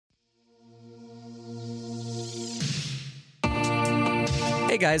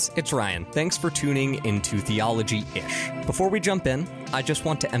Hey guys, it's Ryan. Thanks for tuning into Theology-ish. Before we jump in, I just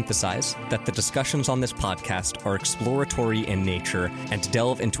want to emphasize that the discussions on this podcast are exploratory in nature and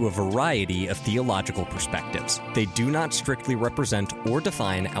delve into a variety of theological perspectives. They do not strictly represent or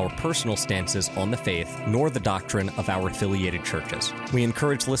define our personal stances on the faith, nor the doctrine of our affiliated churches. We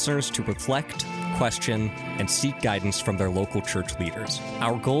encourage listeners to reflect, question, and seek guidance from their local church leaders.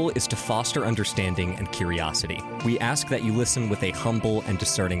 Our goal is to foster understanding and curiosity. We ask that you listen with a humble and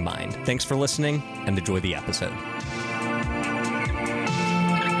discerning mind. Thanks for listening, and enjoy the episode.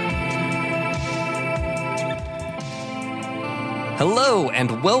 Hello,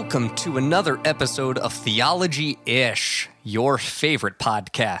 and welcome to another episode of Theology-ish, your favorite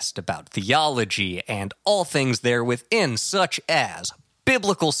podcast about theology and all things there within, such as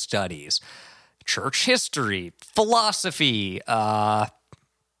biblical studies, church history, philosophy,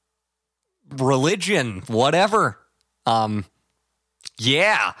 religion, whatever.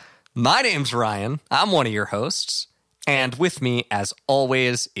 Yeah, my name's Ryan. I'm one of your hosts. And with me, as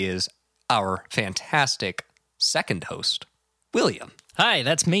always, is our fantastic second host, William. Hi,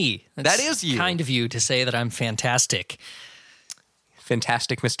 that's me. That is you. Kind of you to say that I'm fantastic.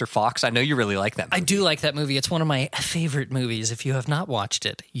 Fantastic Mr. Fox. I know you really like that movie. I do like that movie. It's one of my favorite movies. If you have not watched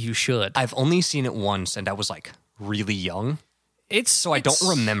it, you should. I've only seen it once, and I was like really young. So I don't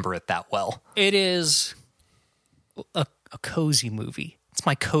remember it that well. It is a cozy movie. It's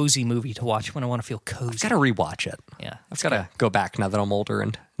my cozy movie to watch when I want to feel cozy. I've got to rewatch it. Yeah. I've got to go back now that I'm older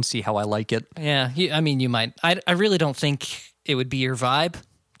and see how I like it. Yeah, I mean, you might. I really don't think it would be your vibe,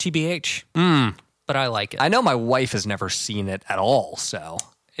 TBH. But I like it. I know my wife has never seen it at all, so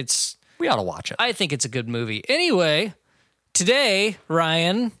we ought to watch it. I think it's a good movie. Anyway, today,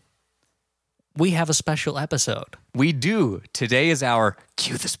 Ryan, we have a special episode. We do. Today is our,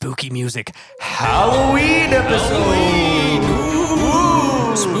 cue the spooky music, Halloween episode.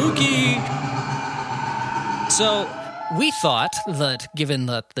 Ooh, spooky. So we thought that given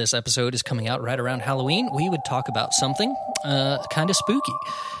that this episode is coming out right around Halloween, we would talk about something kind of spooky.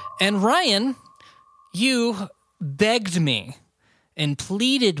 And Ryan, you begged me and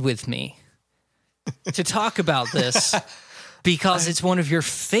pleaded with me to talk about this because it's one of your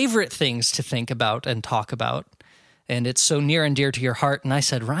favorite things to think about and talk about, and it's so near and dear to your heart. And I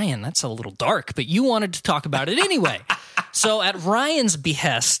said, Ryan, that's a little dark, but you wanted to talk about it anyway. So at Ryan's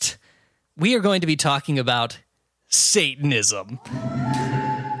behest, we are going to be talking about Satanism.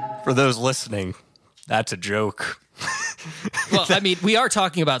 For those listening, that's a joke. Well, I mean, we are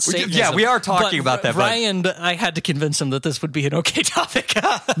talking about Satanism. Yeah, we are talking about that. Ryan, I had to convince him that this would be an okay topic.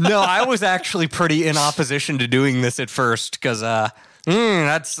 No, I was actually pretty in opposition to doing this at first because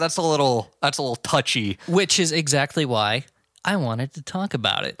that's a little touchy. Which is exactly why I wanted to talk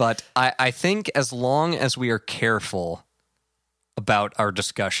about it. But I think as long as we are careful about our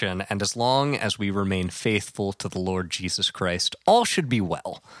discussion and as long as we remain faithful to the Lord Jesus Christ, all should be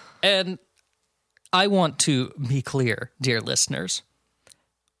well. And I want to be clear, dear listeners.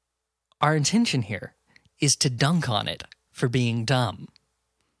 Our intention here is to dunk on it for being dumb.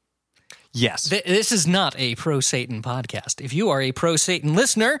 Yes. This is not a pro-Satan podcast. If you are a pro-Satan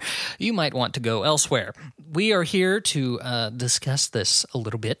listener, you might want to go elsewhere. We are here to discuss this a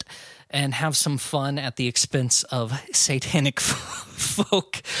little bit and have some fun at the expense of satanic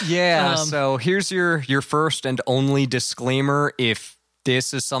folk. Yeah, so here's your first and only disclaimer. If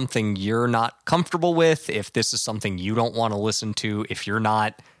this is something you're not comfortable with, if this is something you don't want to listen to, if you're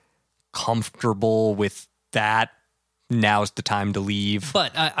not comfortable with that, now's the time to leave.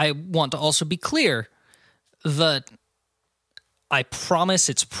 But I want to also be clear that I promise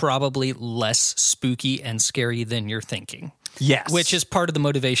it's probably less spooky and scary than you're thinking. Yes. Which is part of the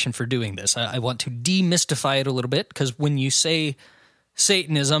motivation for doing this. I want to demystify it a little bit, because when you say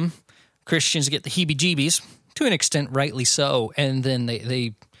Satanism, Christians get the heebie-jeebies, to an extent rightly so, and then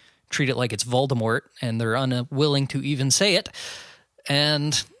they treat it like it's Voldemort, and they're unwilling to even say it.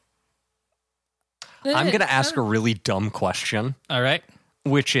 And I'm going to ask a really dumb question. All right.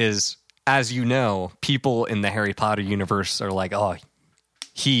 Which is, as you know, people in the Harry Potter universe are like, oh,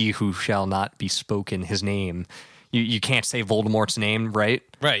 he who shall not be spoken, his name. You can't say Voldemort's name, right?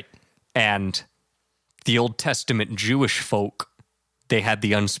 Right. And the Old Testament Jewish folk, they had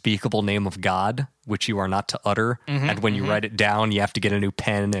the unspeakable name of God, which you are not to utter. Mm-hmm, and when you write it down, you have to get a new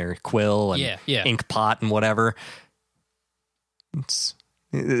pen or quill and ink pot and whatever. It's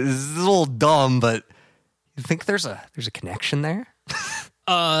a little dumb, but you think there's a connection there?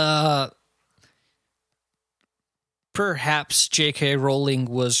 Perhaps J.K. Rowling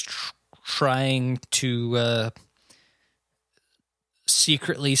was trying to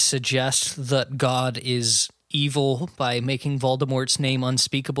secretly suggest that God is evil by making Voldemort's name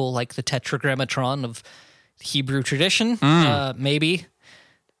unspeakable like the Tetragrammatron of Hebrew tradition. Maybe.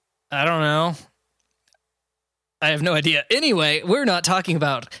 I don't know. I have no idea. Anyway, we're not talking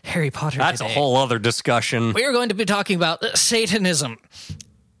about Harry Potter That's today. a whole other discussion. We are going to be talking about Satanism.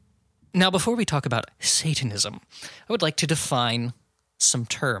 Now, before we talk about Satanism, I would like to define some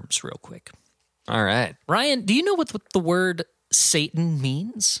terms real quick. All right. Ryan, do you know what the word Satan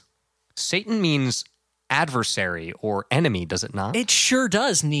means? Satan means adversary or enemy, does it not? It sure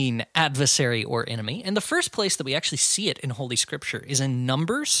does mean adversary or enemy. And the first place that we actually see it in Holy Scripture is in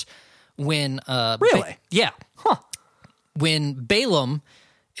Numbers when... Really? Yeah. Huh. When Balaam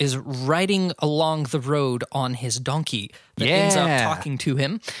is riding along the road on his donkey that ends up talking to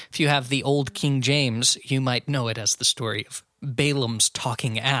him. If you have the old King James, you might know it as the story of Balaam's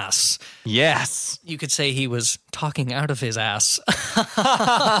talking ass. Yes. You could say he was talking out of his ass.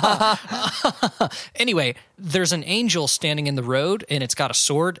 Anyway, there's an angel standing in the road, and it's got a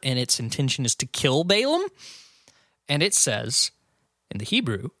sword, and its intention is to kill Balaam. And it says, in the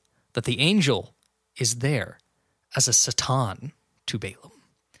Hebrew, that the angel is there as a Satan to Balaam.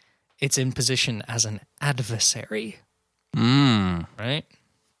 It's in position as an adversary. Right?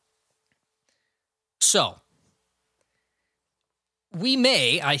 So, we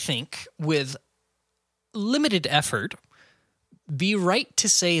may, I think, with limited effort, be right to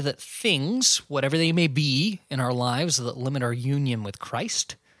say that things, whatever they may be in our lives that limit our union with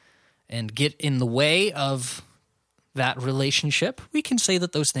Christ and get in the way of that relationship, we can say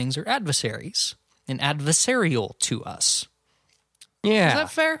that those things are adversaries and adversarial to us. Yeah. Is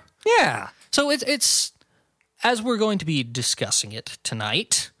that fair? Yeah. So it's as we're going to be discussing it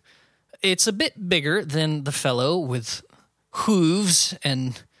tonight, it's a bit bigger than the fellow with hooves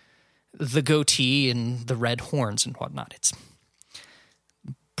and the goatee and the red horns and whatnot. It's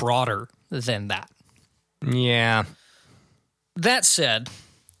broader than that. Yeah. That said,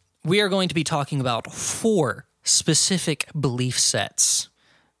 we are going to be talking about 4 specific belief sets,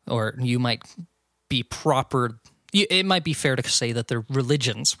 or you might be proper... It might be fair to say that they're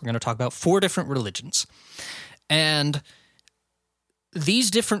religions. We're going to talk about 4 different religions. And these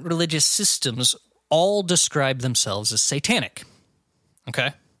different religious systems all describe themselves as satanic.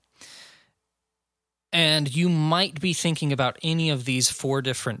 Okay? And you might be thinking about any of these 4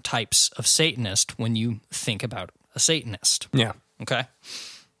 different types of Satanist when you think about a Satanist. Yeah. Okay?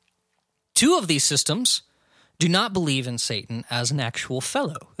 2 of these systems do not believe in Satan as an actual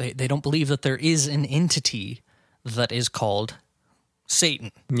fellow. They don't believe that there is an entity that is called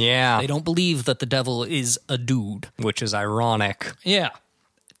Satan. Yeah. They don't believe that the devil is a dude. Which is ironic. Yeah.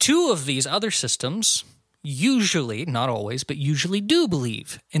 2 of these other systems usually, not always, but usually do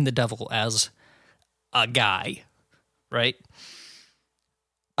believe in the devil as a guy, right?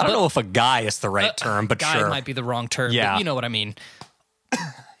 I don't know if a guy is the right term, but guy sure. might be the wrong term, Yeah. but you know what I mean.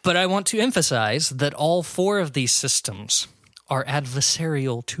 But I want to emphasize that all 4 of these systems are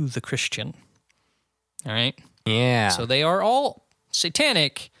adversarial to the Christian. All right? Yeah. So they are all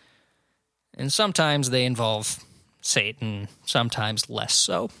satanic, and sometimes they involve Satan, sometimes less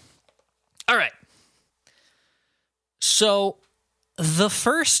so. All right. So the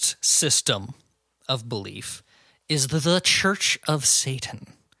first system of belief is the Church of Satan.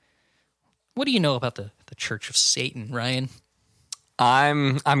 What do you know about the Church of Satan, Ryan?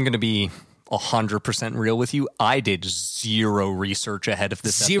 I'm going to be 100% real with you. I did 0 research ahead of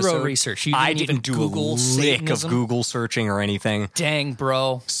this episode. 0 research. You didn't I didn't even do Google a lick Satanism? of Google searching or anything. Dang,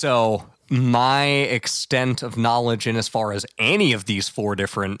 bro. So my extent of knowledge in as far as any of these 4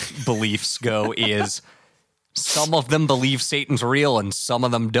 different beliefs go is some of them believe Satan's real and some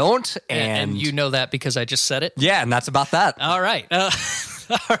of them don't. And you know that because I just said it? Yeah, and that's about that. All right.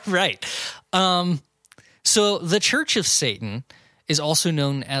 All right. So the Church of Satan is also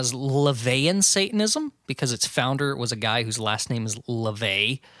known as LaVeyan Satanism because its founder was a guy whose last name is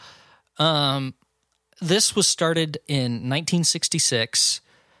LaVey. This was started in 1966,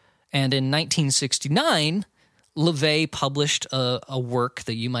 and in 1969, LaVey published a work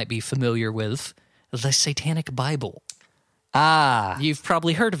that you might be familiar with, the Satanic Bible. Ah. You've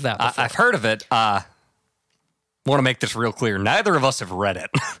probably heard of that before. I've heard of it. Want to make this real clear. Neither of us have read it.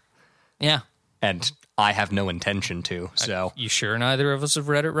 Yeah. And I have no intention to, so... You sure neither of us have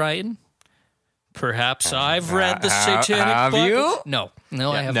read it, Ryan? Perhaps I've read the Satanic have Bible. you? No,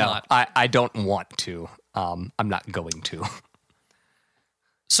 I have not. I don't want to. I'm not going to.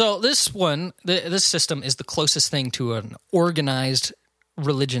 So this one, this system is the closest thing to an organized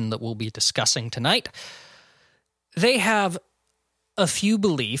religion that we'll be discussing tonight. They have a few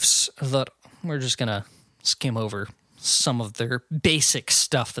beliefs that we're just going to skim over some of their basic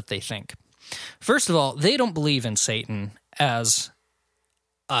stuff that they think. First of all, they don't believe in Satan as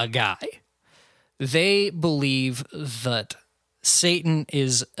a guy. They believe that Satan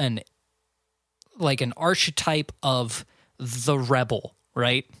is an archetype of the rebel,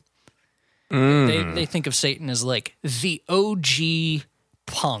 right? They think of Satan as like the OG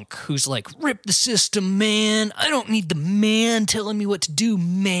punk who's like, rip the system, man. I don't need the man telling me what to do,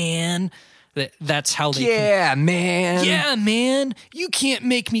 man. That's how they... man. Yeah, man. You can't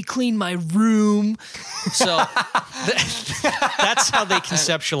make me clean my room. So that's how they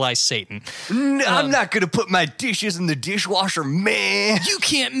conceptualize Satan. I'm not going to put my dishes in the dishwasher, man. You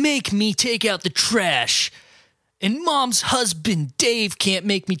can't make me take out the trash. And Mom's husband, Dave, can't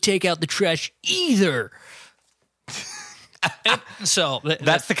make me take out the trash either. So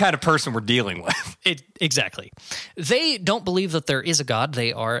that's the kind of person we're dealing with. Exactly. They don't believe that there is a God.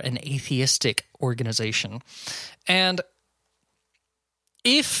 They are an atheistic organization. And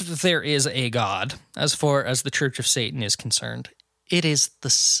if there is a God, as far as the Church of Satan is concerned, it is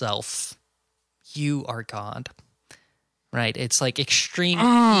the self. You are God. Right? It's like extreme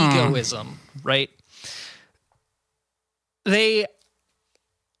egoism, right? They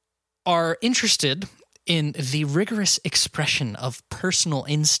are interested in the rigorous expression of personal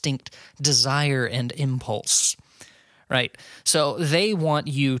instinct, desire, and impulse, right? So they want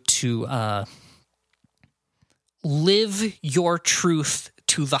you to live your truth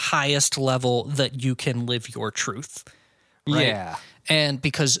to the highest level that you can live your truth, right? Yeah. And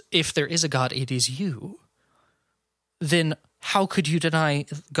because if there is a God, it is you, then how could you deny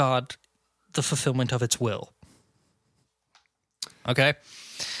God the fulfillment of its will? Okay?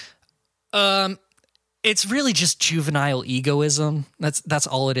 It's really just juvenile egoism. That's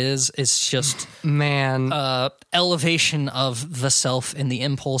all it is. It's just elevation of the self and the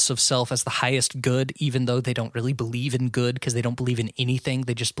impulse of self as the highest good, even though they don't really believe in good because they don't believe in anything.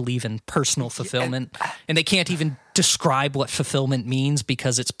 They just believe in personal fulfillment. And they can't even describe what fulfillment means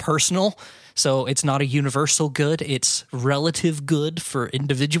because it's personal. So it's not a universal good. It's relative good for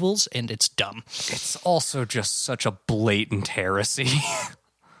individuals, and it's dumb. It's also just such a blatant heresy.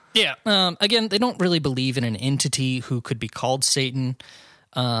 Yeah. Again, they don't really believe in an entity who could be called Satan.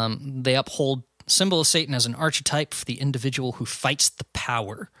 They uphold symbol of Satan as an archetype for the individual who fights the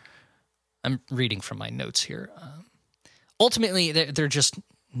power. I'm reading from my notes here. Ultimately, they're just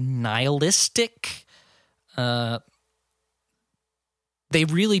nihilistic. They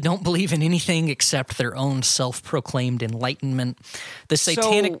really don't believe in anything except their own self-proclaimed enlightenment. The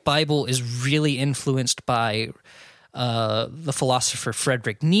Satanic Bible is really influenced by the philosopher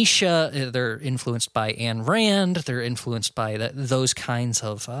Friedrich Nietzsche. They're influenced by Ayn Rand. They're influenced by those kinds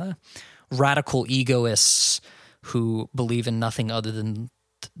of radical egoists who believe in nothing other than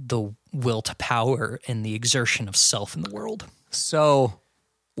the will to power and the exertion of self in the world. So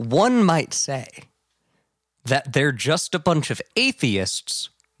one might say that they're just a bunch of atheists,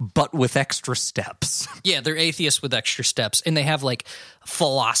 but with extra steps. Yeah, they're atheists with extra steps, and they have like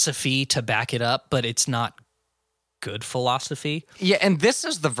philosophy to back it up, but it's not good philosophy. Yeah, and this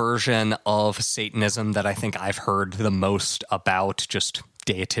is the version of Satanism that I think I've heard the most about just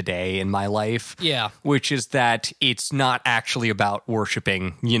day to day in my life. Yeah. Which is that it's not actually about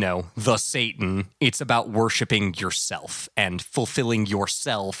worshiping, the Satan. It's about worshiping yourself and fulfilling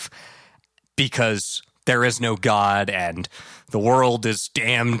yourself because there is no God and the world is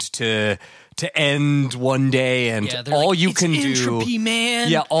damned to end one day, and all you can entropy, man.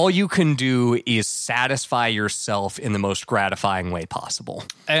 Yeah, all you can do is satisfy yourself in the most gratifying way possible.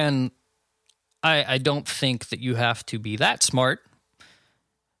 And I don't think that you have to be that smart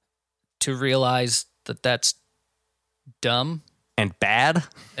to realize that that's dumb and bad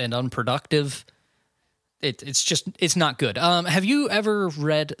and unproductive. It's not good. Have you ever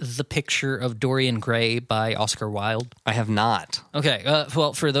read The Picture of Dorian Gray by Oscar Wilde? I have not. Okay.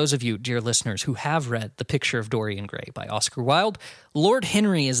 Well, for those of you, dear listeners, who have read The Picture of Dorian Gray by Oscar Wilde, Lord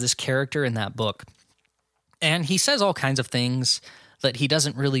Henry is this character in that book. And he says all kinds of things that he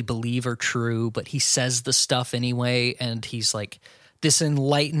doesn't really believe are true, but he says the stuff anyway. And he's like this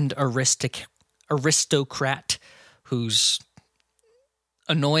enlightened aristocrat who's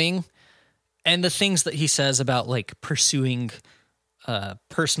annoying. And the things that he says about like pursuing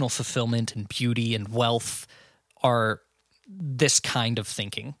personal fulfillment and beauty and wealth are this kind of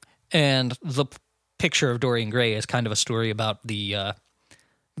thinking. And The Picture of Dorian Gray is kind of a story about the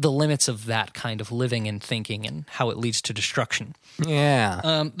limits of that kind of living and thinking and how it leads to destruction.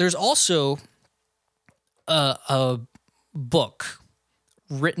 Yeah. There's also a book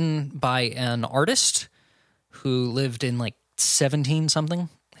written by an artist who lived in like 17-something.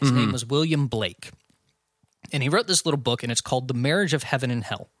 His name was William Blake. And he wrote this little book, and it's called The Marriage of Heaven and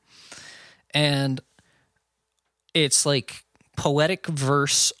Hell. And it's like poetic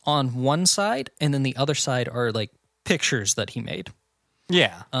verse on one side, and then the other side are like pictures that he made.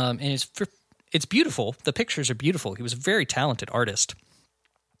 Yeah. And it's beautiful. The pictures are beautiful. He was a very talented artist.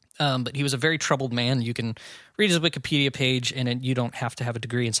 But he was a very troubled man. You can read his Wikipedia page, and you don't have to have a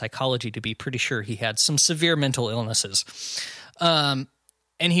degree in psychology to be pretty sure he had some severe mental illnesses. And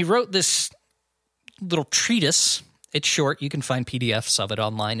he wrote this little treatise. It's short. You can find PDFs of it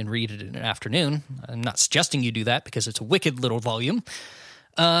online and read it in an afternoon. I'm not suggesting you do that because it's a wicked little volume.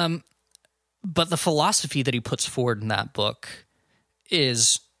 But the philosophy that he puts forward in that book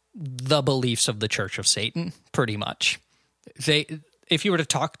is the beliefs of the Church of Satan, pretty much. If you were to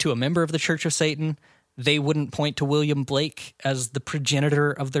talk to a member of the Church of Satan, they wouldn't point to William Blake as the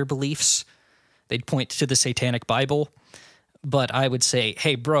progenitor of their beliefs. They'd point to the Satanic Bible. But I would say,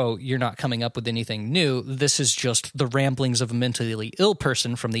 hey, bro, you're not coming up with anything new. This is just the ramblings of a mentally ill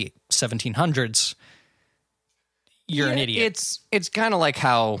person from the 1700s. You're an idiot. It's kind of like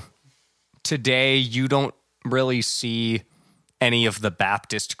how today you don't really see any of the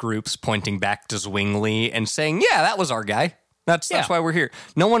Baptist groups pointing back to Zwingli and saying, yeah, that was our guy. That's why we're here.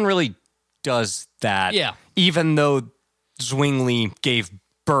 No one really does that. Yeah. Even though Zwingli gave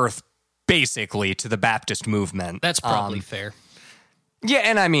birth basically to the Baptist movement. That's probably fair. Yeah,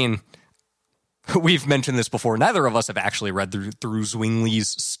 and I mean, we've mentioned this before. Neither of us have actually read through Zwingli's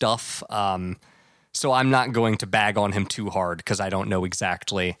stuff. So I'm not going to bag on him too hard because I don't know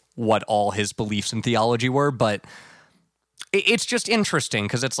exactly what all his beliefs in theology were. But it's just interesting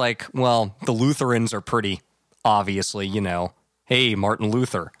because it's like, well, the Lutherans are pretty obviously, hey, Martin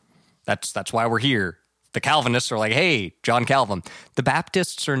Luther, that's why we're here. The Calvinists are like, hey, John Calvin. The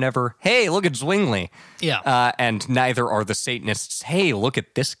Baptists are never, hey, look at Zwingli. Yeah. And neither are the Satanists, hey, look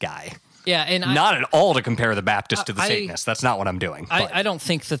at this guy. Yeah, and not at all to compare the Baptist to the Satanist. That's not what I'm doing. I don't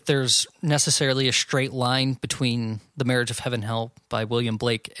think that there's necessarily a straight line between The Marriage of Heaven and Hell by William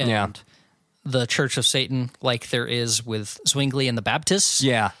Blake and the Church of Satan like there is with Zwingli and the Baptists.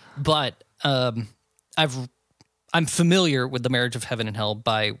 Yeah. But I'm familiar with The Marriage of Heaven and Hell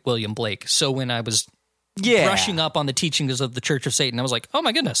by William Blake. So when I was brushing up on the teachings of the Church of Satan, I was like, oh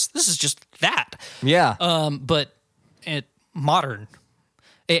my goodness, this is just that. Yeah. But modern.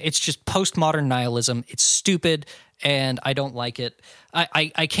 It's just postmodern nihilism. It's stupid, and I don't like it.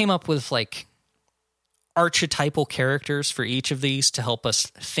 I came up with like archetypal characters for each of these to help us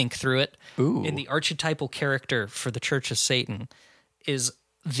think through it. Ooh. And the archetypal character for the Church of Satan is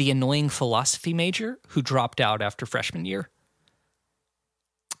the annoying philosophy major who dropped out after freshman year.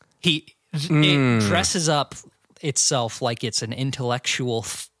 It dresses up itself like it's an intellectual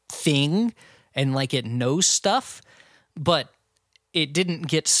thing and like it knows stuff, but it didn't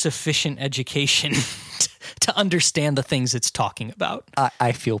get sufficient education to understand the things it's talking about.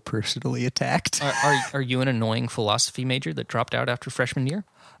 I feel personally attacked. Are you an annoying philosophy major that dropped out after freshman year?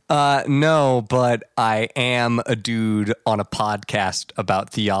 No, but I am a dude on a podcast about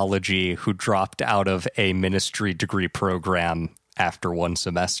theology who dropped out of a ministry degree program after one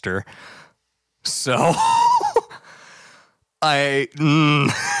semester. So I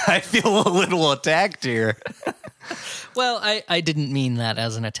feel a little attacked here. Well, I didn't mean that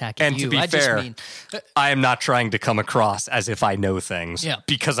as an attack at you. And to be fair, I am not trying to come across as if I know things,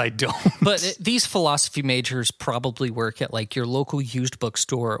 because I don't. But these philosophy majors probably work at like your local used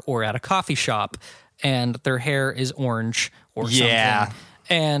bookstore or at a coffee shop, and their hair is orange or something.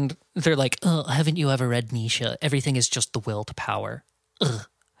 And they're like, oh, haven't you ever read Nietzsche? Everything is just the will to power. Ugh.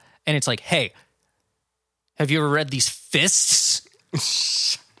 And it's like, hey, have you ever read these fists?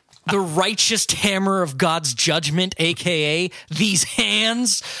 The righteous hammer of God's judgment, a.k.a. these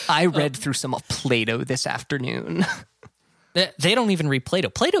hands. I read through some of Plato this afternoon. They don't even read Plato.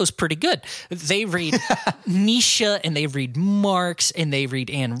 Plato's pretty good. They read Nietzsche, and they read Marx, and they read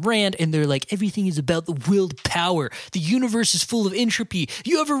Ayn Rand, and they're like, everything is about the will to power. The universe is full of entropy.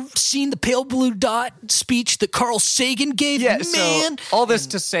 You ever seen the pale blue dot speech that Carl Sagan gave? Yeah, man. So all this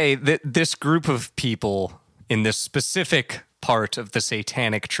to say that this group of people in this specific part of the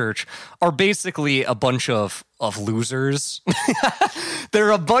Satanic Church are basically a bunch of losers. They're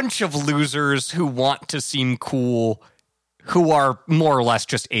a bunch of losers who want to seem cool, who are more or less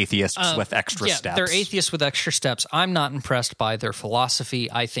just atheists with extra steps. They're atheists with extra steps. I'm not impressed by their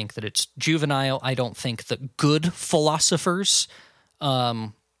philosophy. I think that it's juvenile. I don't think that good philosophers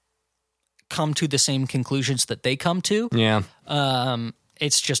come to the same conclusions that they come to. Yeah.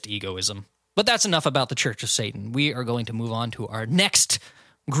 It's just egoism. But that's enough about the Church of Satan. We are going to move on to our next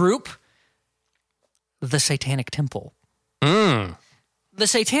group, the Satanic Temple. The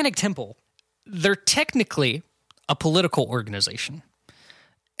Satanic Temple, they're technically a political organization.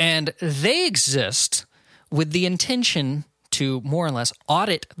 And they exist with the intention to more or less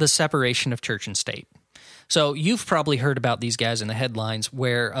audit the separation of church and state. So you've probably heard about these guys in the headlines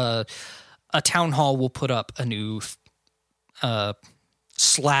where a town hall will put up a new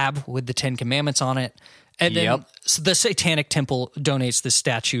slab with the Ten Commandments on it. And then the Satanic Temple donates the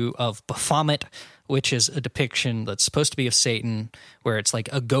statue of Baphomet, which is a depiction that's supposed to be of Satan, where it's like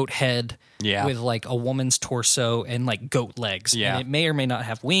a goat head with like a woman's torso and like goat legs. Yeah. And it may or may not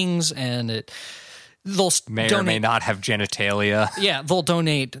have wings, and they'll or may not have genitalia. Yeah, they'll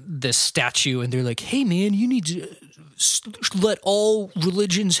donate this statue, and they're like, hey, man, you need to let all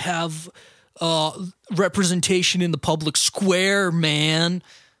religions have representation in the public square, man.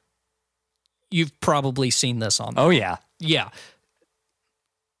 You've probably seen this on there. Oh, yeah. Yeah.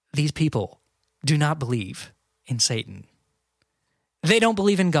 These people do not believe in Satan. They don't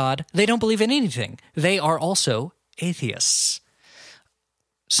believe in God. They don't believe in anything. They are also atheists.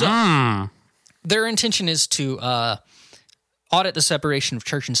 So their intention is to audit the separation of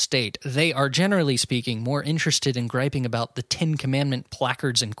church and state. They are, generally speaking, more interested in griping about the Ten Commandment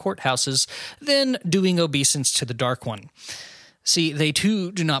placards in courthouses than doing obeisance to the Dark One. See, they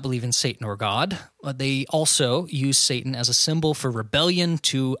too do not believe in Satan or God, but they also use Satan as a symbol for rebellion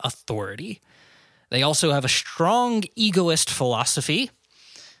to authority. They also have a strong egoist philosophy,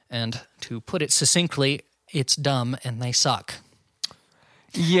 and to put it succinctly, it's dumb and they suck.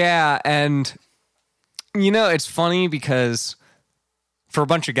 Yeah, and it's funny because for a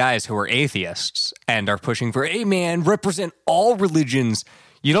bunch of guys who are atheists and are pushing for, hey man, represent all religions,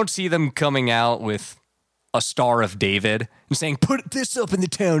 you don't see them coming out with a Star of David and saying, put this up in the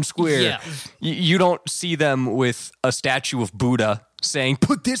town square. Yeah. You don't see them with a statue of Buddha saying,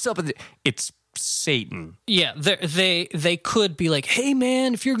 put this up in the... It's Satan. Yeah, they could be like, hey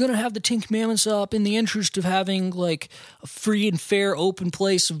man, if you're going to have the Ten Commandments up in the interest of having like a free and fair open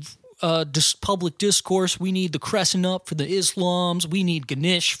place of public discourse, we need the crescent up for the Islams, we need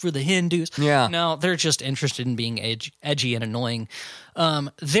Ganesh for the Hindus. Yeah. No, they're just interested in being edgy and annoying.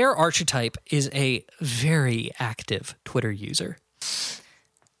 Their archetype is a very active Twitter user.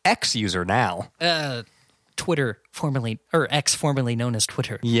 X-user now. Twitter, X, formerly known as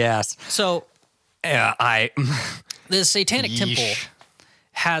Twitter. Yes. So... the Satanic Yeesh. Temple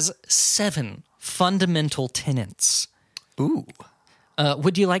has 7 fundamental tenets. Ooh.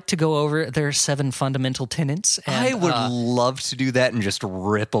 Would you like to go over their 7 fundamental tenets? And, I would love to do that and just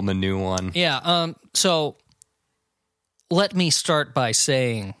rip them a new one. Yeah. So let me start by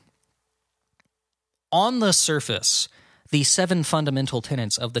saying, on the surface, the 7 fundamental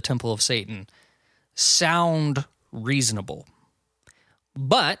tenets of the Temple of Satan sound reasonable.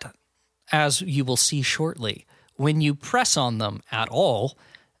 But, as you will see shortly, when you press on them at all,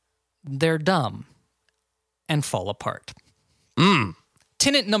 they're dumb and fall apart.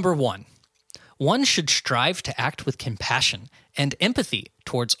 Tenet number 1. One should strive to act with compassion and empathy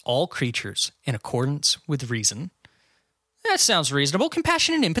towards all creatures in accordance with reason. That sounds reasonable.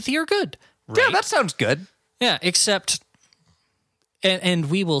 Compassion and empathy are good. Right? Yeah, that sounds good. Yeah, except,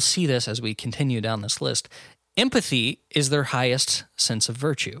 and we will see this as we continue down this list, empathy is their highest sense of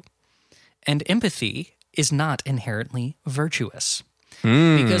virtue. And empathy is not inherently virtuous.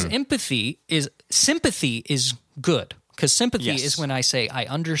 Because sympathy is good. Because sympathy is when I say, I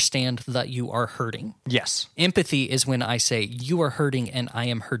understand that you are hurting. Yes. Empathy is when I say, you are hurting and I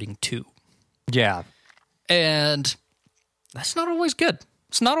am hurting too. Yeah. And that's not always good.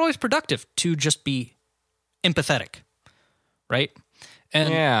 It's not always productive to just be empathetic, right? And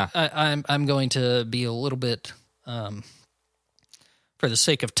yeah. I'm going to be a little bit, for the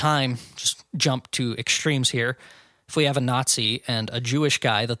sake of time, just jump to extremes here. If we have a Nazi and a Jewish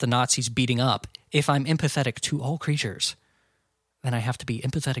guy that the Nazis beating up, if I'm empathetic to all creatures, then I have to be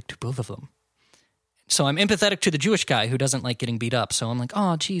empathetic to both of them. So I'm empathetic to the Jewish guy who doesn't like getting beat up. So I'm like,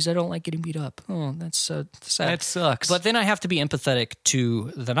 oh, geez, I don't like getting beat up. Oh, that's sad. That sucks. But then I have to be empathetic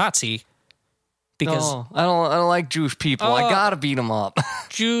to the Nazi because I don't like Jewish people. I gotta beat them up.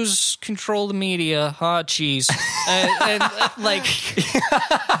 Jews control the media. Oh, geez. and like,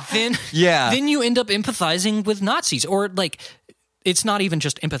 then you end up empathizing with Nazis, or like, it's not even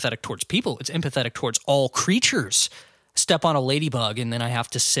just empathetic towards people. It's empathetic towards all creatures. Step on a ladybug, and then I have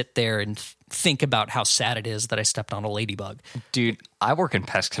to sit there and think about how sad it is that I stepped on a ladybug. Dude, I work in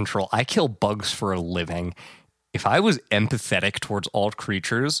pest control. I kill bugs for a living. If I was empathetic towards all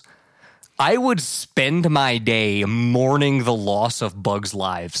creatures, I would spend my day mourning the loss of bugs'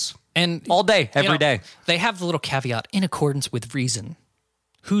 lives. And all day, every day. They have the little caveat, in accordance with reason.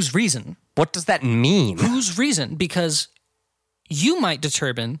 Whose reason? What does that mean? Whose reason? Because you might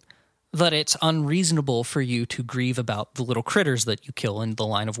determine that it's unreasonable for you to grieve about the little critters that you kill in the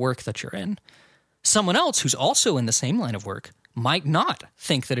line of work that you're in. Someone else who's also in the same line of work might not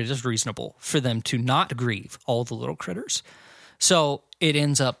think that it is reasonable for them to not grieve all the little critters. So it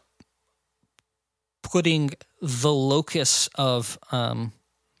ends up putting the locus of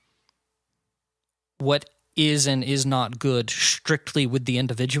what is and is not good strictly with the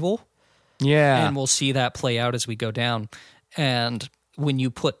individual. Yeah. And we'll see that play out as we go down. And when you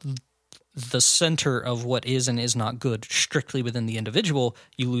put the center of what is and is not good strictly within the individual,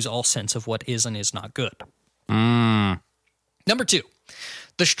 you lose all sense of what is and is not good. Number 2,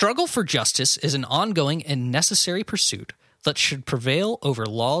 the struggle for justice is an ongoing and necessary pursuit that should prevail over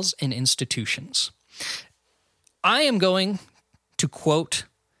laws and institutions. I am going to quote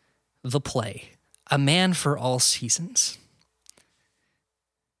the play, A Man for All Seasons.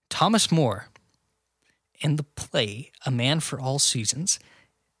 Thomas More, in the play, A Man for All Seasons,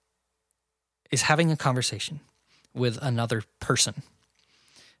 is having a conversation with another person.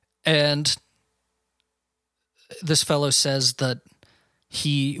 And this fellow says that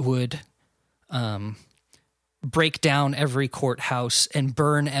he would break down every courthouse and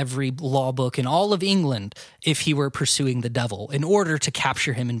burn every law book in all of England if he were pursuing the devil in order to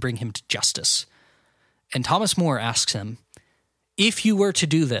capture him and bring him to justice. And Thomas More asks him, if you were to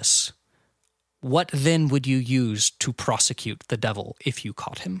do this, what then would you use to prosecute the devil if you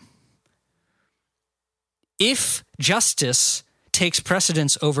caught him? If justice takes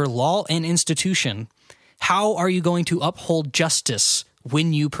precedence over law and institution, how are you going to uphold justice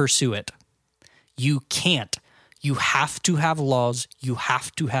when you pursue it? You can't. You have to have laws. You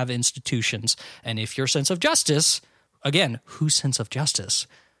have to have institutions. And if your sense of justice, again, whose sense of justice,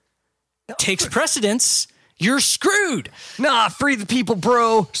 takes precedence, you're screwed. Nah, free the people,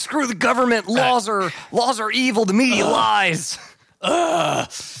 bro. Screw the government. Laws are evil. The media lies. All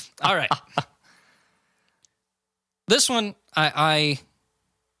right. This one I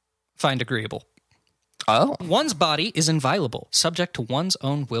find agreeable. Oh. One's body is inviolable, subject to one's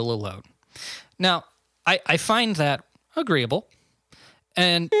own will alone. Now, I find that agreeable.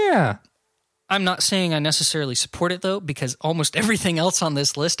 And Yeah. I'm not saying I necessarily support it, though, because almost everything else on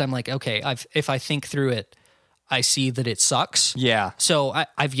this list, I'm like, okay, if I think through it, I see that it sucks. Yeah. So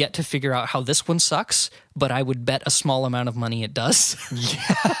I've yet to figure out how this one sucks, but I would bet a small amount of money it does.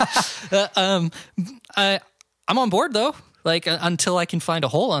 Yeah. I'm on board, though. Like, until I can find a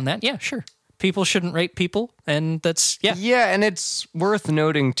hole on that, yeah, sure. People shouldn't rape people, and that's, yeah. Yeah, and it's worth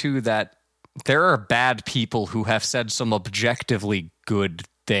noting, too, that there are bad people who have said some objectively good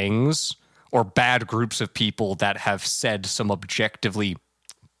things, or bad groups of people that have said some objectively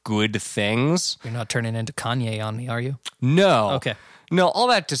good things. You're not turning into Kanye on me, are you? No. Okay. No, all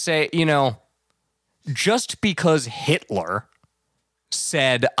that to say, just because Hitler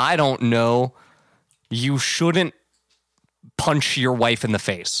said, I don't know, you shouldn't punch your wife in the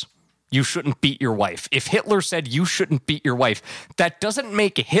face. You shouldn't beat your wife. If Hitler said you shouldn't beat your wife, that doesn't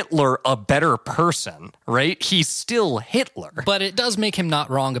make Hitler a better person, right? He's still Hitler. But it does make him not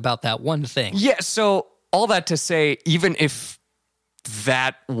wrong about that one thing. Yeah, so all that to say, even if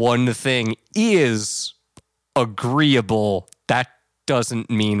that one thing is agreeable, that doesn't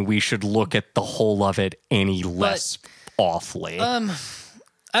mean we should look at the whole of it any less awfully. I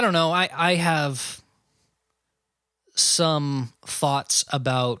don't know. I have some thoughts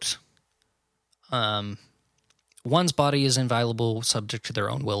about one's body is inviolable, subject to their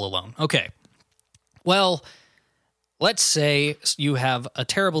own will alone. Okay. Well, let's say you have a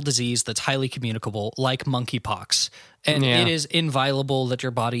terrible disease that's highly communicable, like monkeypox, and it is inviolable that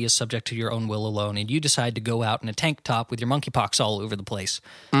your body is subject to your own will alone, and you decide to go out in a tank top with your monkeypox all over the place,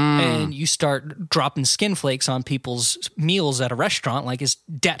 and you start dropping skin flakes on people's meals at a restaurant like it's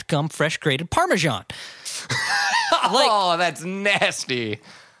dat-gum fresh grated Parmesan. Oh, that's nasty.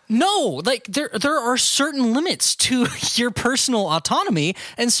 No, like there are certain limits to your personal autonomy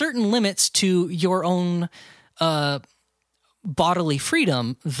and certain limits to your own bodily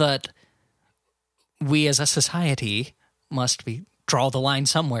freedom that we as a society must draw the line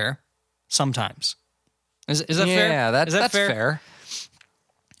somewhere sometimes. Is that fair? Yeah, that's fair.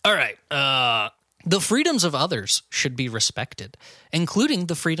 All right. The freedoms of others should be respected, including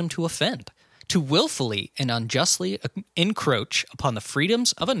the freedom to offend. To willfully and unjustly encroach upon the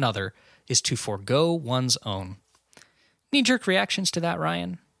freedoms of another is to forego one's own. Knee-jerk reactions to that,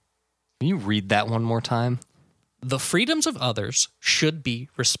 Ryan? Can you read that one more time? The freedoms of others should be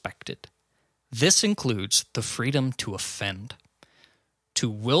respected. This includes the freedom to offend. To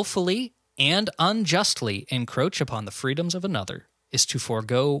willfully and unjustly encroach upon the freedoms of another is to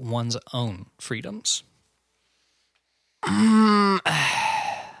forego one's own freedoms.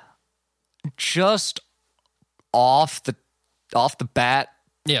 just off the bat,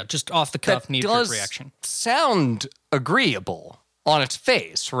 Yeah, just off the cuff, knee-jerk reaction. Sound agreeable on its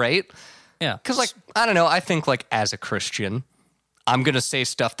face, right? Yeah. Because, like, I don't know, I think, like, as a Christian, I'm going to say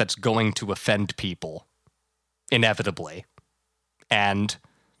stuff that's going to offend people, inevitably. And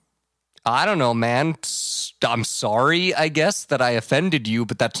I don't know, man. I'm sorry, I guess, that I offended you,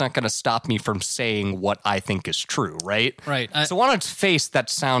 but that's not going to stop me from saying what I think is true, right? Right. So on its face, that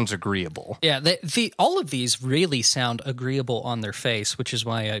sounds agreeable. Yeah, all of these really sound agreeable on their face, which is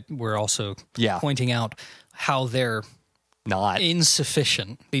why we're also pointing out how they're not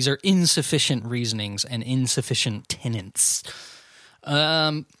insufficient. These are insufficient reasonings and insufficient tenets.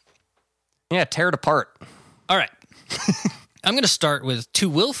 Yeah, tear it apart. All right. I'm going to start with, to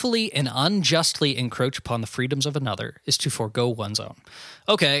willfully and unjustly encroach upon the freedoms of another is to forego one's own.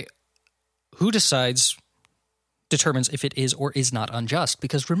 Okay, who determines if it is or is not unjust?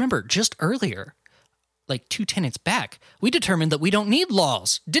 Because remember, just earlier, like 2 tenets back, we determined that we don't need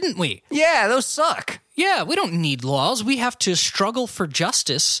laws, didn't we? Yeah, those suck. Yeah, we don't need laws. We have to struggle for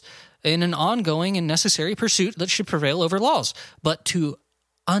justice in an ongoing and necessary pursuit that should prevail over laws. But to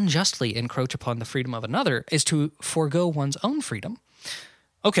unjustly encroach upon the freedom of another is to forego one's own freedom.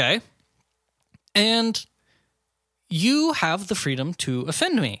 Okay. And you have the freedom to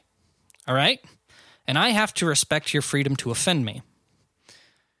offend me. All right? And I have to respect your freedom to offend me.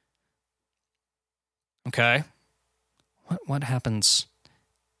 Okay. What happens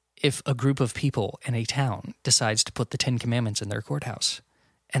if a group of people in a town decides to put the 10 Commandments in their courthouse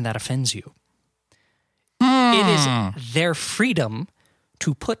and that offends you? It is their freedom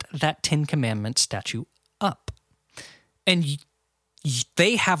to put that 10 Commandment statue up. And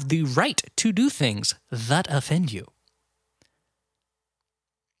they have the right to do things that offend you.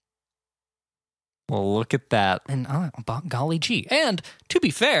 Well, look at that. And golly gee. And to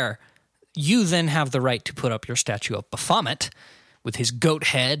be fair, you then have the right to put up your statue of Baphomet with his goat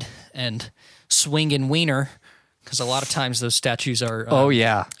head and swinging wiener, because a lot of times those statues are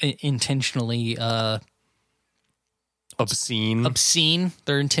intentionally obscene.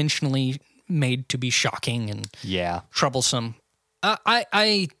 They're intentionally made to be shocking and troublesome.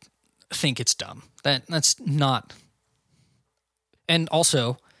 I think it's dumb. That's not. And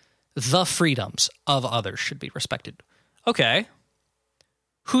also, the freedoms of others should be respected. Okay.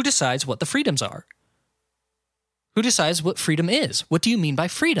 Who decides what the freedoms are? Who decides what freedom is? What do you mean by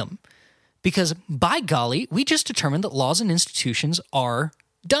freedom? Because by golly, we just determined that laws and institutions are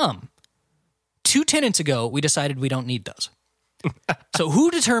dumb. 2 tenets ago, we decided we don't need those. So who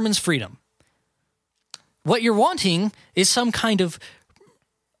determines freedom? What you're wanting is some kind of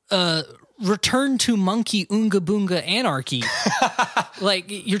return to monkey oonga boonga anarchy. Like,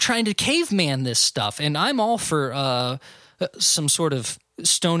 you're trying to caveman this stuff, and I'm all for some sort of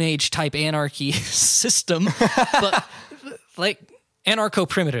Stone Age type anarchy system, but like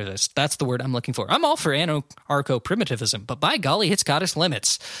anarcho-primitivist, that's the word I'm looking for. I'm all for anarcho-primitivism, but by golly, it's got its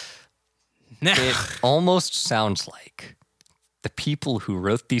limits. It almost sounds like the people who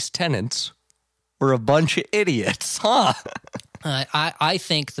wrote these tenets were a bunch of idiots, huh? I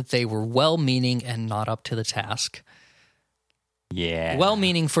think that they were well-meaning and not up to the task. Yeah.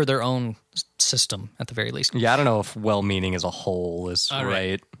 Well-meaning for their own system, at the very least. Yeah, I don't know if well-meaning as a whole is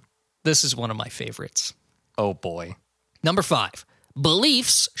right. This is one of my favorites. Oh, boy. Number 5.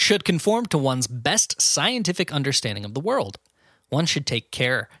 Beliefs should conform to one's best scientific understanding of the world. One should take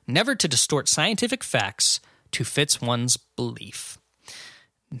care never to distort scientific facts to fit one's belief.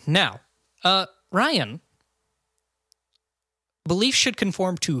 Now, Ryan, beliefs should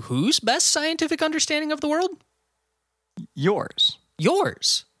conform to whose best scientific understanding of the world? Yours.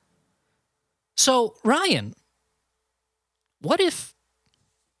 So, Ryan, what if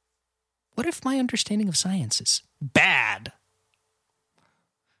my understanding of science is bad?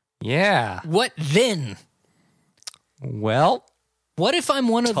 Yeah. What then? Well, what if I'm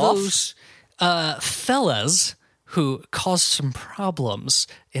one of those fellas who caused some problems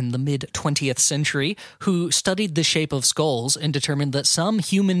in the mid-20th century, who studied the shape of skulls and determined that some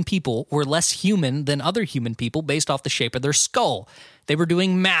human people were less human than other human people based off the shape of their skull? They were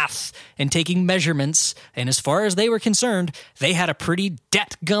doing math and taking measurements, and as far as they were concerned, they had a pretty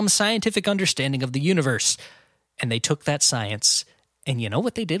dead-gum scientific understanding of the universe. And they took that science, and you know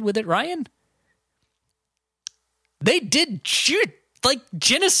what they did with it, Ryan? They did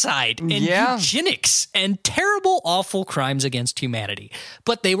genocide and eugenics and terrible, awful crimes against humanity.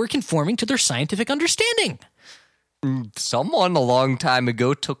 But they were conforming to their scientific understanding. Someone a long time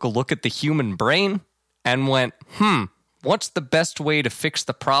ago took a look at the human brain and went, what's the best way to fix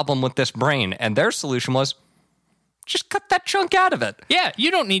the problem with this brain? And their solution was, just cut that chunk out of it. Yeah,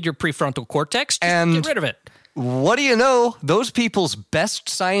 you don't need your prefrontal cortex. Just get rid of it. What do you know? Those people's best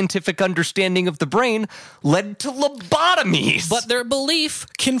scientific understanding of the brain led to lobotomies. But their belief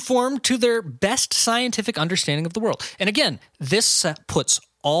conformed to their best scientific understanding of the world. And again, this puts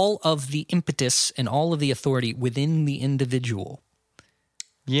all of the impetus and all of the authority within the individual.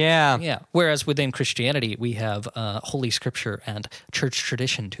 Yeah. Yeah. Whereas within Christianity, we have Holy Scripture and church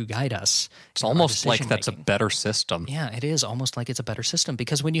tradition to guide us. It's almost like that's a better system. Yeah, it is almost like it's a better system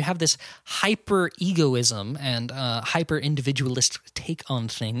because when you have this hyper-egoism and hyper-individualist take on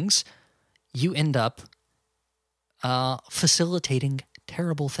things, you end up facilitating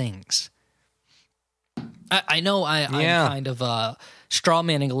terrible things. I know I'm kind of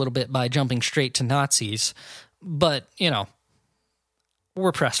straw-manning a little bit by jumping straight to Nazis, but,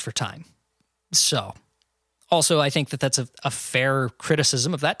 we're pressed for time. So, also, I think that that's a fair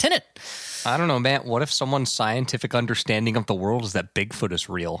criticism of that tenet. I don't know, Matt. What if someone's scientific understanding of the world is that Bigfoot is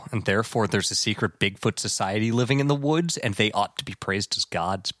real, and therefore there's a secret Bigfoot society living in the woods, and they ought to be praised as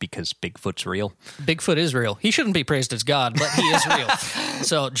gods because Bigfoot's real? Bigfoot is real. He shouldn't be praised as God, but he is real.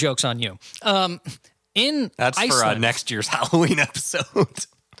 So, joke's on you. That's Iceland, for next year's Halloween episode.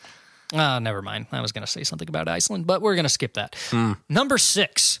 Never mind. I was going to say something about Iceland, but we're going to skip that. Number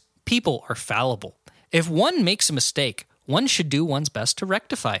 6, people are fallible. If one makes a mistake, one should do one's best to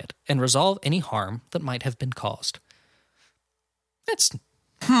rectify it and resolve any harm that might have been caused. That's...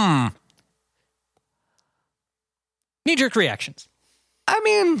 knee-jerk reactions. I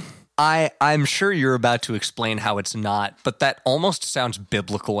mean, I'm sure you're about to explain how it's not, but that almost sounds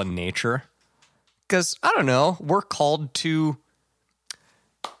biblical in nature. Because, I don't know,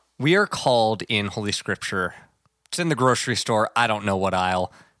 we are called in Holy Scripture. It's in the grocery store. I don't know what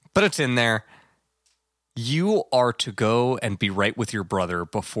aisle, but it's in there. You are to go and be right with your brother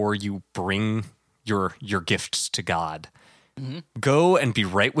before you bring your gifts to God. Mm-hmm. Go and be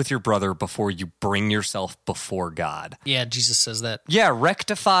right with your brother before you bring yourself before God. Yeah, Jesus says that. Yeah,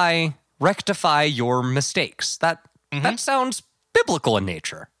 rectify your mistakes. That sounds biblical in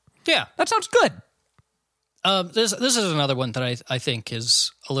nature. Yeah. That sounds good. This is another one that I think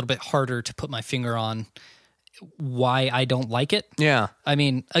is a little bit harder to put my finger on why I don't like it. Yeah. I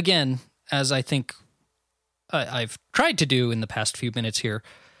mean, again, as I think I've tried to do in the past few minutes here,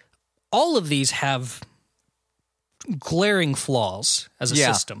 all of these have glaring flaws as a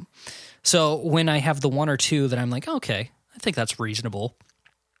system. So when I have the one or two that I'm like, okay, I think that's reasonable,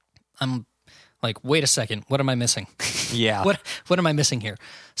 I'm like, wait a second, what am I missing? Yeah. What am I missing here?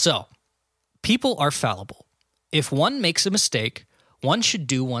 So people are fallible. If one makes a mistake, one should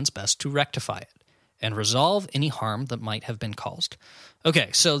do one's best to rectify it and resolve any harm that might have been caused. Okay,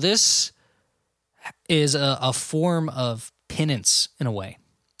 so this is a form of penance in a way.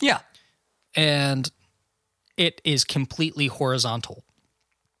 Yeah. And it is completely horizontal.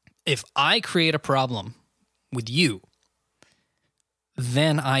 If I create a problem with you,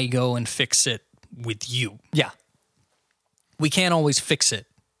 then I go and fix it with you. Yeah. We can't always fix it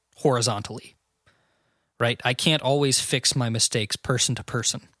horizontally. Right? I can't always fix my mistakes person to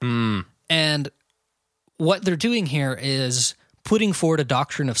person. And what they're doing here is putting forward a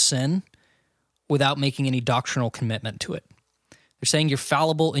doctrine of sin without making any doctrinal commitment to it. They're saying you're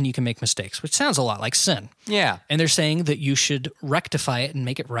fallible and you can make mistakes, which sounds a lot like sin. Yeah. And they're saying that you should rectify it and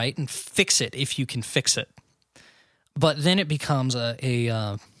make it right and fix it if you can fix it. But then it becomes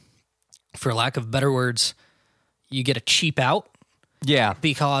a for lack of better words, you get a cheap out. Yeah.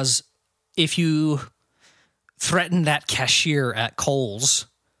 Because if you threaten that cashier at Kohl's,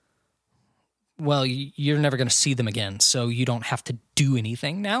 well, you're never going to see them again, so you don't have to do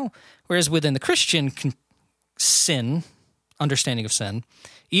anything now. Whereas within the Christian understanding of sin,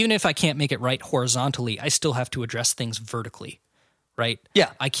 even if I can't make it right horizontally, I still have to address things vertically, right?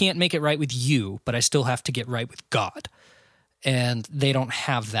 Yeah. I can't make it right with you, but I still have to get right with God. And they don't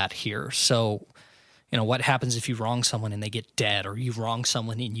have that here. So, what happens if you wrong someone and they get dead, or you wrong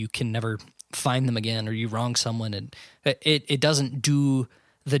someone and you can never find them again, or you wrong someone and it doesn't do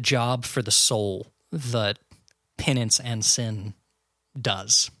the job for the soul that penance and sin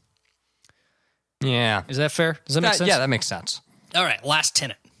does. Yeah. Is that fair? Does that make sense? Yeah, that makes sense. All right, last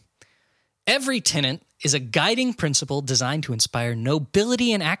tenet. Every tenet is a guiding principle designed to inspire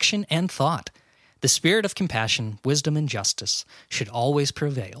nobility in action and thought. The spirit of compassion, wisdom, and justice should always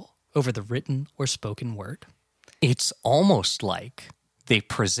prevail over the written or spoken word. It's almost like they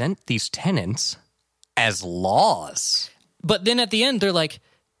present these tenets as laws. But then at the end, they're like,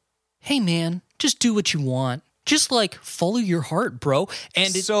 hey, man, just do what you want. Just follow your heart, bro.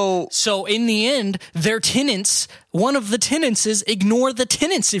 And so in the end, their tenets, one of the tenets is ignore the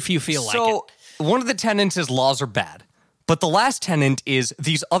tenets if you feel like it. one of the tenets is laws are bad. But the last tenet is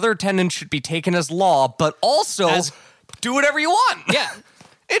these other tenets should be taken as law, but also do whatever you want. Yeah.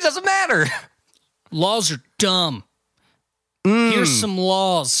 It doesn't matter. Laws are dumb. Here's some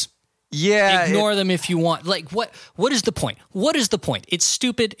laws. Yeah. Ignore them if you want. Like, what is the point? What is the point? It's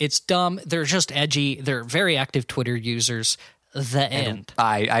stupid. It's dumb. They're just edgy. They're very active Twitter users. The end.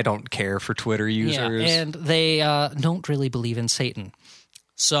 I don't care for Twitter users. Yeah, and they don't really believe in Satan.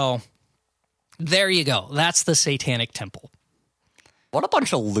 So there you go. That's the Satanic Temple. What a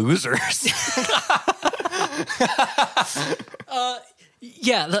bunch of losers.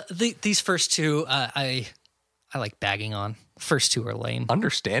 These first two, I like bagging on. The first two are lame.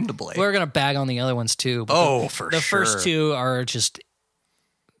 Understandably. We're going to bag on the other ones too. But the first two are just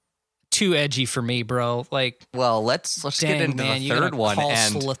too edgy for me, bro. Like, well, let's get into the third one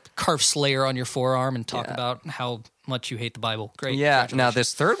and carve Slayer on your forearm and talk about how much you hate the Bible. Great. Yeah. Now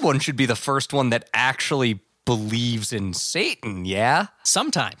this third one should be the first one that actually believes in Satan. Yeah.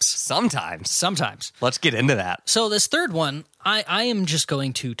 Sometimes. Let's get into that. So this third one, I am just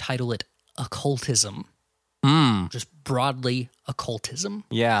going to title it occultism. Just broadly occultism.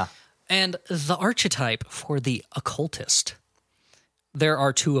 Yeah. And the archetype for the occultist, there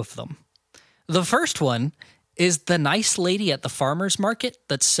are two of them. The first one is the nice lady at the farmer's market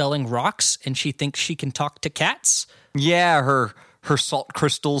that's selling rocks and she thinks she can talk to cats. Yeah, her salt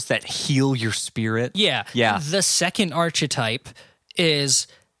crystals that heal your spirit. Yeah. The second archetype is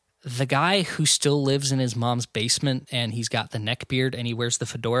the guy who still lives in his mom's basement and he's got the neck beard and he wears the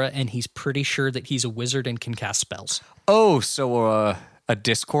fedora and he's pretty sure that he's a wizard and can cast spells. Oh, so a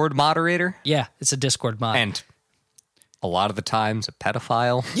Discord moderator? Yeah, it's a Discord mod. And a lot of the times a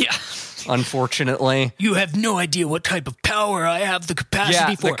pedophile. Yeah. Unfortunately. You have no idea what type of power I have the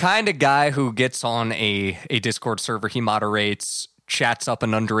capacity for. The kind of guy who gets on a Discord server, he moderates, chats up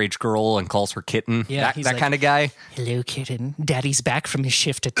an underage girl and calls her kitten. Yeah, that kind of guy. Hello, kitten. Daddy's back from his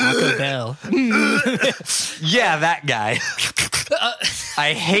shift at Taco Bell. Yeah, that guy.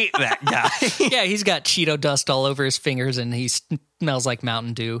 I hate that guy. Yeah, he's got Cheeto dust all over his fingers and he smells like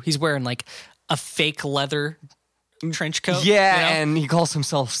Mountain Dew. He's wearing like a fake leather trench coat. Yeah, you know? And he calls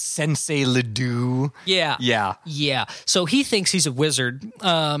himself Sensei Ledoux. Yeah. So he thinks he's a wizard,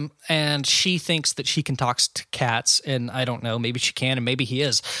 and she thinks that she can talk to cats, and I don't know, maybe she can, and maybe he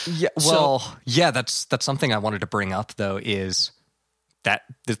is. Yeah, well, that's something I wanted to bring up, though, is that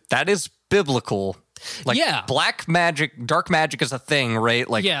is biblical. Like, black magic, dark magic is a thing, right?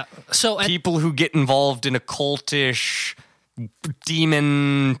 Like, so people who get involved in occultish,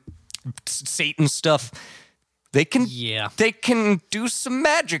 demon, Satan stuff, they can do some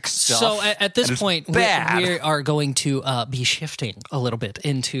magic stuff. So at this point, we are going to be shifting a little bit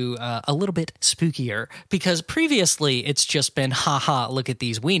into a little bit spookier, because previously it's just been, haha, look at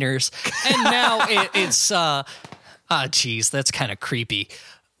these wieners. And now it's, geez, that's kind of creepy.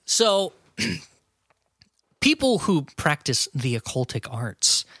 So people who practice the occultic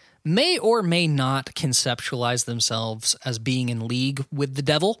arts may or may not conceptualize themselves as being in league with the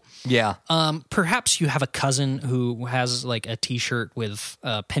devil. Yeah. Perhaps you have a cousin who has like a t-shirt with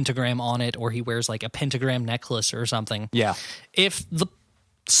a pentagram on it, or he wears like a pentagram necklace or something. Yeah. If the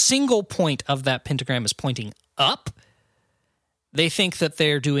single point of that pentagram is pointing up, they think that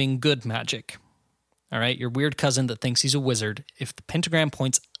they're doing good magic. All right. Your weird cousin that thinks he's a wizard, if the pentagram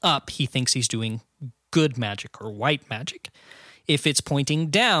points up, he thinks he's doing good magic or white magic. If it's pointing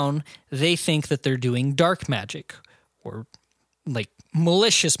down, they think that they're doing dark magic or like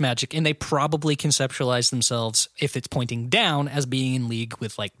malicious magic, and they probably conceptualize themselves, if it's pointing down, as being in league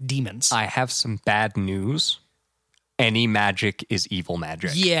with like demons. I have some bad news. Any magic is evil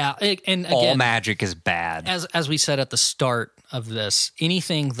magic. Yeah, and again, all magic is bad. As we said at the start of this,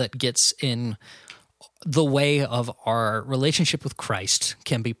 anything that gets in the way of our relationship with Christ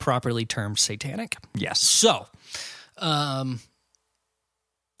can be properly termed satanic. Yes. So,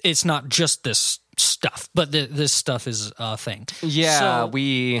 it's not just this stuff, but this stuff is a thing. Yeah, so,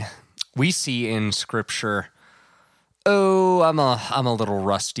 we see in Scripture. Oh, I'm a little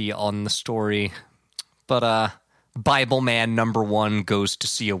rusty on the story, but Bible man number 1 goes to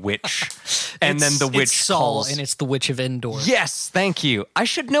see a witch, and then the witch Saul, and it's the Witch of Endor. Yes, thank you. I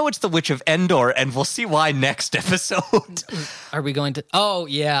should know it's the Witch of Endor, and we'll see why next episode. Are we going to? Oh,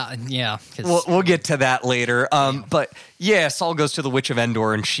 yeah. We'll get to that later. But yeah, Saul goes to the Witch of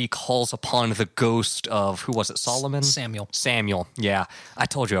Endor, and she calls upon the ghost of, who was it? Solomon? Samuel. Yeah, I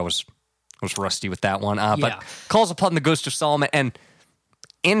told you I was rusty with that one. But calls upon the ghost of Solomon, and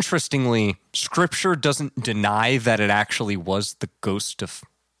interestingly, Scripture doesn't deny that it actually was the ghost of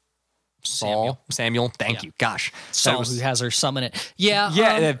Samuel. Thank you. Gosh. Saul, who has her summon it. Yeah.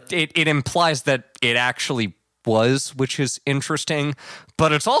 Yeah, it implies that it actually was, which is interesting.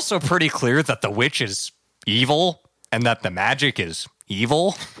 But it's also pretty clear that the witch is evil and that the magic is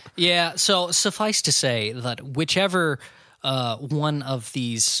evil. Yeah, so suffice to say that whichever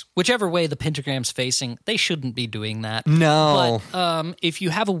way the pentagram's facing, they shouldn't be doing that. No. But if you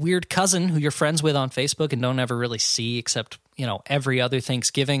have a weird cousin who you're friends with on Facebook and don't ever really see except, every other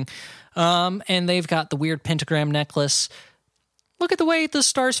Thanksgiving, and they've got the weird pentagram necklace, look at the way the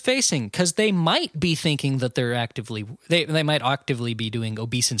star's facing, because they might be thinking that they might actively be doing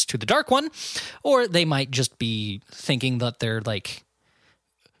obeisance to the Dark One, or they might just be thinking that they're like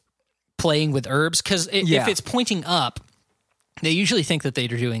playing with herbs, because if it's pointing up, they usually think that they're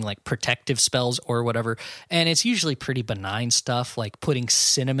doing like protective spells or whatever, and it's usually pretty benign stuff, like putting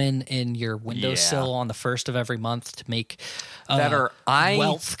cinnamon in your windowsill on the first of every month to make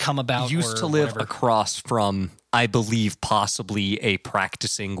wealth come about. Used to live across from, I believe, possibly a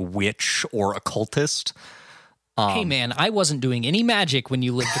practicing witch or occultist. Hey man, I wasn't doing any magic when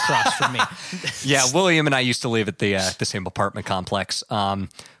you lived across from me. Yeah, William and I used to live at the same apartment complex.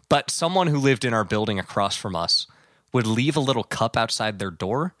 But someone who lived in our building across from us would leave a little cup outside their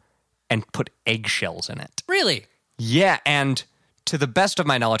door and put eggshells in it. Really? Yeah, and to the best of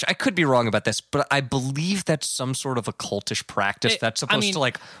my knowledge, I could be wrong about this, but I believe that's some sort of occultish practice that's supposed to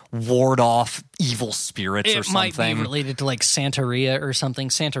like ward off evil spirits or something. It might be related to like Santeria or something.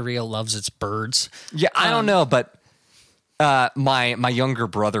 Santeria loves its birds. Yeah, I don't know, but my younger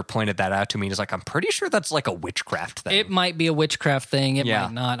brother pointed that out to me and he's like, I'm pretty sure that's like a witchcraft thing. It might be a witchcraft thing. It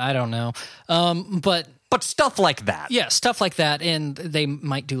might not. I don't know. But stuff like that. Yeah, stuff like that. And they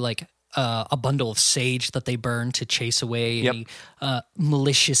might do like a bundle of sage that they burn to chase away any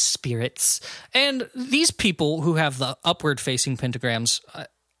malicious spirits. And these people who have the upward-facing pentagrams,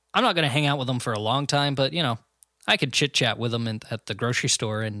 I'm not going to hang out with them for a long time, but, I could chit-chat with them at the grocery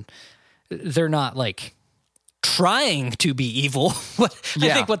store, and they're not like trying to be evil. I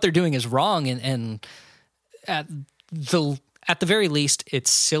think what they're doing is wrong, and at the very least, it's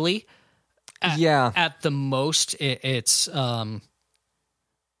silly. At the most, it's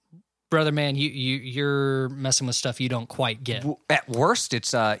brother man, you're messing with stuff you don't quite get. At worst,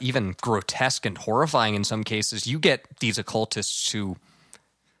 it's even grotesque and horrifying in some cases. You get these occultists who,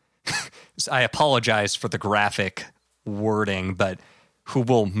 I apologize for the graphic wording, but who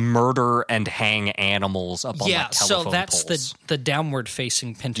will murder and hang animals up on like telephone so that's poles. the downward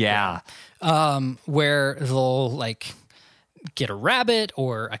facing pentagram. Where they'll like get a rabbit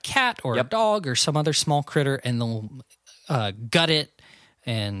or a cat or a dog or some other small critter, and they'll gut it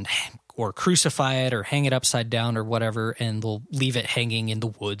or crucify it or hang it upside down or whatever, and they'll leave it hanging in the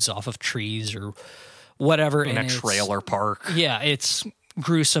woods off of trees or whatever. In a trailer park. Yeah, it's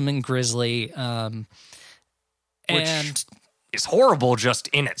gruesome and grisly. Which is horrible just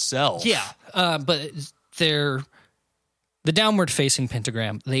in itself. Yeah, but the downward-facing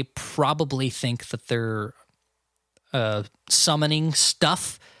pentagram, they probably think that they're summoning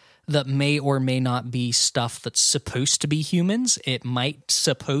stuff that may or may not be stuff that's supposed to be humans. It might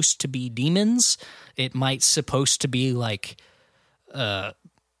supposed to be demons. It might supposed to be like the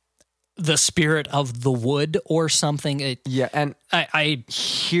spirit of the wood or something. And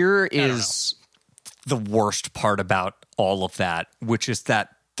here is the worst part about all of that, which is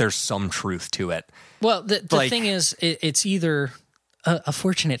that there's some truth to it. Well, the thing is, it's either a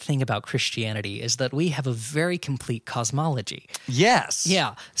fortunate thing about Christianity is that we have a very complete cosmology. Yes.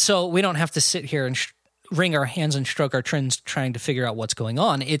 Yeah. So we don't have to sit here and wring our hands and stroke our chins trying to figure out what's going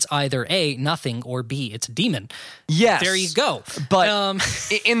on. It's either A, nothing, or B, it's a demon. Yes. There you go. But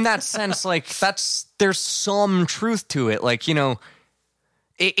in that sense, like there's some truth to it. Like,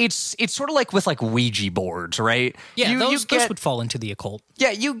 it's sort of like with like Ouija boards, right? Yeah, those would fall into the occult. Yeah,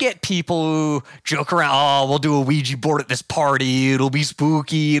 you get people who joke around, oh, we'll do a Ouija board at this party, it'll be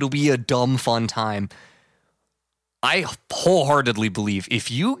spooky, it'll be a dumb fun time. I wholeheartedly believe if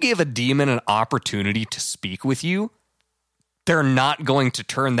you give a demon an opportunity to speak with you, they're not going to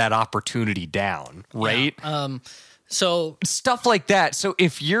turn that opportunity down, right? Yeah. So stuff like that. So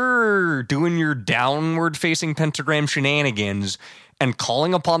if you're doing your downward-facing pentagram shenanigans and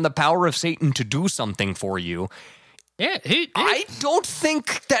calling upon the power of Satan to do something for you, I don't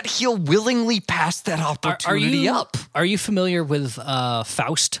think that he'll willingly pass that opportunity up. Are you familiar with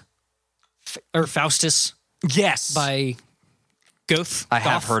Faust? Or Faustus? Yes. By Goethe? I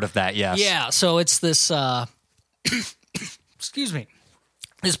have heard of that, yes. Yeah, so it's this, excuse me,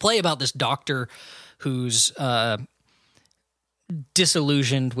 this play about this doctor who's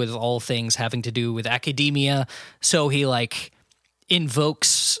disillusioned with all things having to do with academia, so he, like,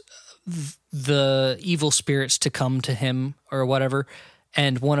 invokes the evil spirits to come to him or whatever,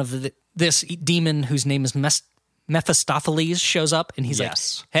 and one of this demon whose name is Mephistopheles shows up, and he's like,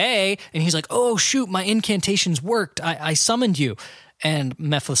 hey, and he's like, oh shoot, my incantations worked, I summoned you. And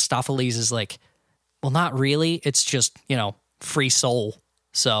Mephistopheles is like, well, not really, it's just, free soul,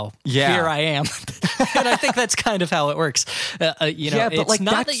 so here I am. And I think that's kind of how it works. It's like,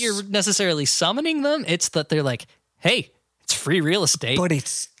 not that you're necessarily summoning them, it's that they're like, hey, it's free real estate. But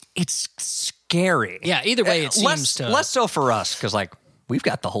it's scary. Yeah, either way, it seems less so for us, because we've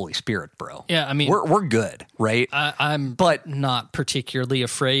got the Holy Spirit, bro. Yeah, I mean, we're good, right? I'm not particularly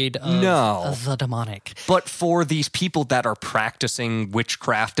afraid of the demonic. But for these people that are practicing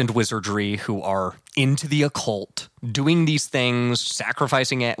witchcraft and wizardry, who are into the occult, doing these things,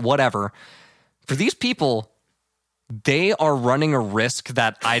 sacrificing it, whatever, for these people, they are running a risk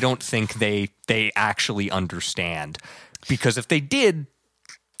that I don't think they actually understand. Because if they did,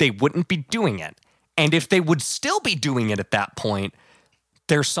 they wouldn't be doing it. And if they would still be doing it at that point,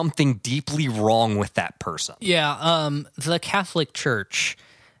 there's something deeply wrong with that person. Yeah, the Catholic Church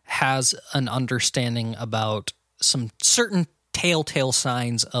has an understanding about some certain telltale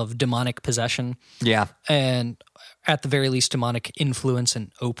signs of demonic possession. Yeah. And at the very least, demonic influence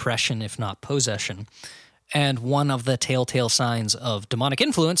and oppression, if not possession. And one of the telltale signs of demonic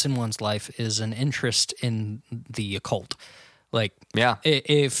influence in one's life is an interest in the occult. Like,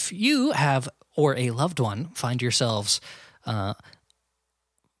 if you have, or a loved one, find yourselves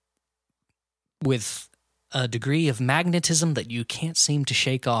with a degree of magnetism that you can't seem to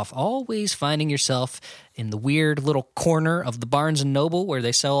shake off, always finding yourself in the weird little corner of the Barnes and Noble where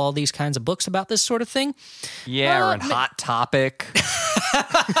they sell all these kinds of books about this sort of thing. Yeah, or in Hot Topic.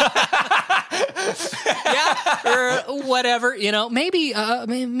 Yeah, or whatever, maybe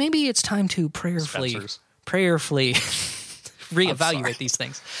it's time to prayerfully reevaluate these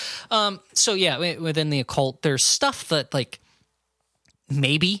things. So yeah, within the occult, there's stuff that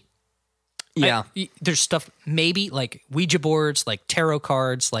maybe. Yeah. There's stuff maybe like Ouija boards, like tarot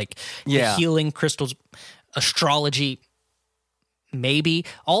cards, like the healing crystals, astrology, maybe.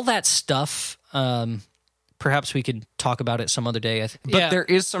 All that stuff, perhaps we could talk about it some other day. But there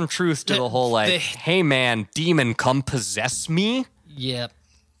is some truth to the whole, hey man, demon, come possess me? Yeah.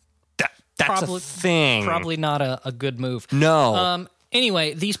 That's a thing. Probably not a good move. No.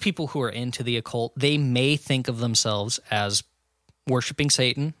 Anyway, these people who are into the occult, they may think of themselves as worshiping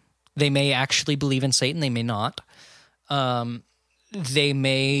Satan. They may actually believe in Satan. They may not. They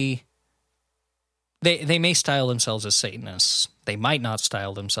may style themselves as Satanists. They might not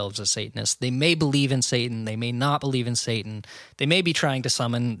style themselves as Satanists. They may believe in Satan. They may not believe in Satan. They may be trying to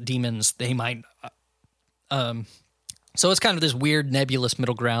summon demons. They might. So it's kind of this weird nebulous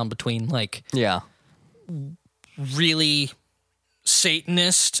middle ground between really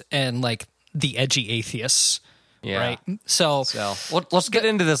Satanist and the edgy atheists. Yeah. Right. So let's get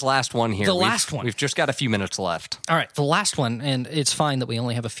into this last one here. Last one. We've just got a few minutes left. All right. The last one, and it's fine that we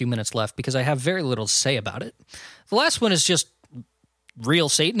only have a few minutes left because I have very little to say about it. The last one is just real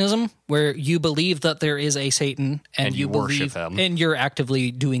Satanism, where you believe that there is a Satan and you worship believe him, and you're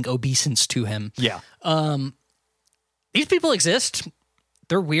actively doing obeisance to him. Yeah. These people exist.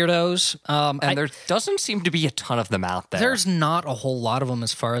 They're weirdos. And there doesn't seem to be a ton of them out there. There's not a whole lot of them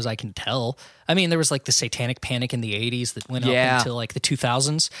as far as I can tell. I mean, there was the satanic panic in the 80s that went up until the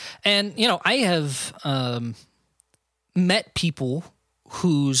 2000s. And, I have met people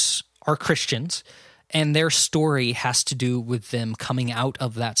whose are Christians, and their story has to do with them coming out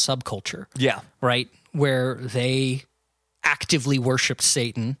of that subculture. Yeah. Right? Where they actively worshiped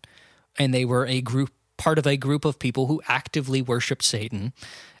Satan, and they were part of a group of people who actively worshiped Satan,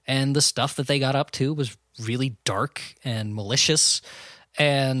 and the stuff that they got up to was really dark and malicious,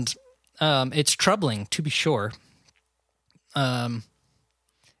 and it's troubling, to be sure. And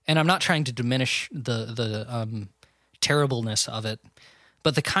I'm not trying to diminish the terribleness of it,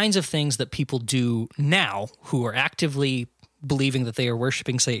 but the kinds of things that people do now who are actively believing that they are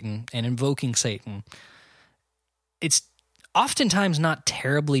worshiping Satan and invoking Satan, it's oftentimes not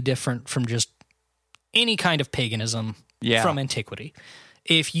terribly different from just any kind of paganism from antiquity.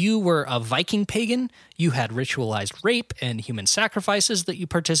 If you were a Viking pagan, you had ritualized rape and human sacrifices that you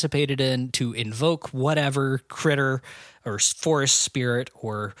participated in to invoke whatever critter or forest spirit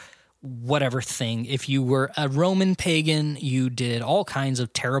or whatever thing. If you were a Roman pagan, you did all kinds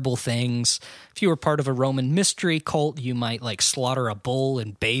of terrible things. If you were part of a Roman mystery cult, you might slaughter a bull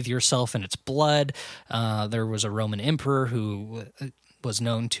and bathe yourself in its blood. There was a Roman emperor who was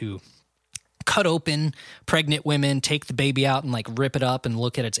known to cut open pregnant women, take the baby out and rip it up and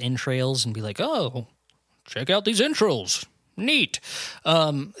look at its entrails and be like, oh, check out these entrails. Neat.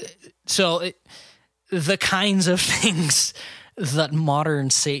 The kinds of things that modern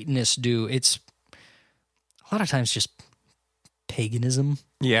Satanists do, it's a lot of times just paganism.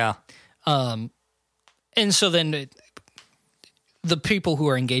 Yeah. And so then the people who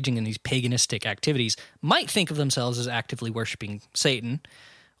are engaging in these paganistic activities might think of themselves as actively worshiping Satan.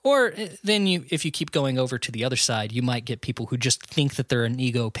 Or then if you keep going over to the other side, you might get people who just think that they're an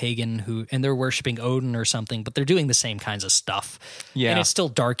ego pagan and they're worshiping Odin or something, but they're doing the same kinds of stuff. Yeah. And it's still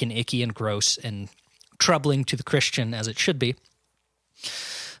dark and icky and gross and troubling to the Christian as it should be.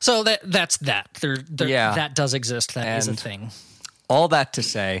 So that's that. That does exist. That is a thing. All that to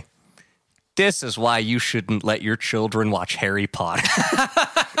say, this is why you shouldn't let your children watch Harry Potter.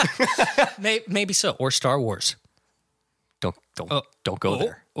 Maybe so, or Star Wars. Don't go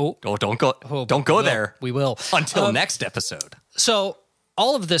there. Don't go there. We will Until next episode. So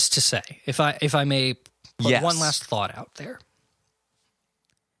all of this to say, if I may put one last thought out there.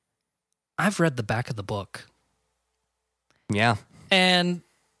 I've read the back of the book. Yeah. And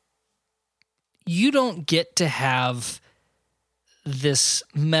you don't get to have this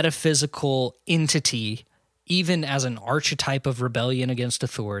metaphysical entity, even as an archetype of rebellion against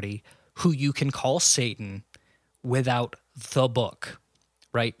authority, who you can call Satan without the book,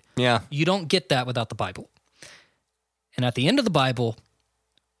 right? Yeah. You don't get that without the Bible. And at the end of the Bible,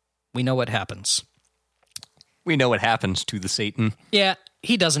 we know what happens. We know what happens to the Satan. Yeah,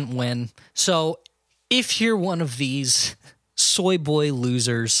 he doesn't win. So if you're one of these soy boy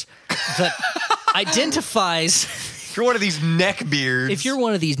losers that identifies... If you're one of these neckbeards. If you're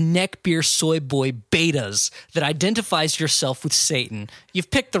one of these neckbeard soy boy betas that identifies yourself with Satan,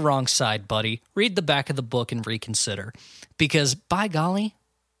 you've picked the wrong side, buddy. Read the back of the book and reconsider. Because, by golly,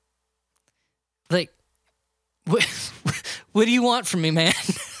 like, what do you want from me, man?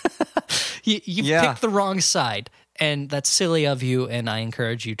 You've picked the wrong side, and that's silly of you, and I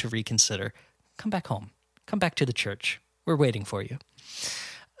encourage you to reconsider. Come back home. Come back to the church. We're waiting for you.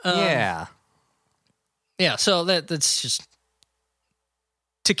 Yeah, so that's just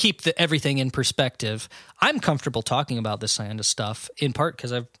to keep everything in perspective. I'm comfortable talking about this kind of stuff, in part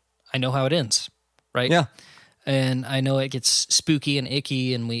because I know how it ends, right? Yeah. And I know it gets spooky and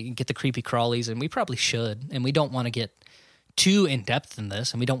icky, and we get the creepy crawlies, and we probably should, and we don't want to get too in-depth in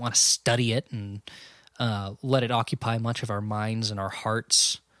this, and we don't want to study it and let it occupy much of our minds and our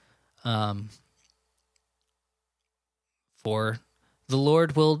hearts. For the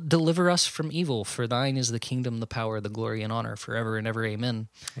Lord will deliver us from evil, for thine is the kingdom, the power, the glory, and honor forever and ever. Amen.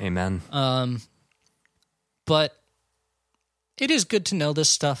 Amen. But it is good to know this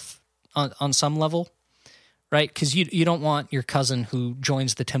stuff on some level, right? Because you don't want your cousin who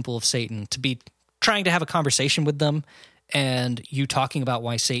joins the temple of Satan to be trying to have a conversation with them and you talking about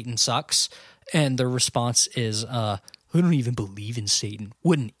why Satan sucks, and their response is, I don't even believe in Satan.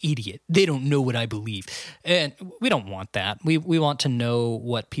 What an idiot. They don't know what I believe. And we don't want that. We want to know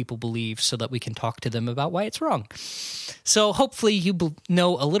what people believe so that we can talk to them about why it's wrong. So hopefully you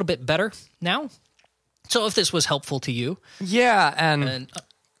know a little bit better now. So if this was helpful to you. Yeah, and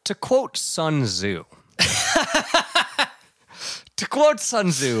to quote Sun Tzu.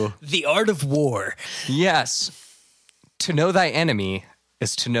 The art of war. Yes. To know thy enemy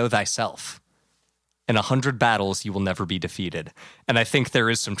is to know thyself. In 100 battles, you will never be defeated. And I think there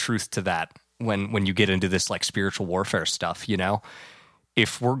is some truth to that when you get into this like spiritual warfare stuff, you know?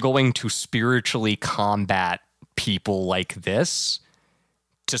 If we're going to spiritually combat people like this,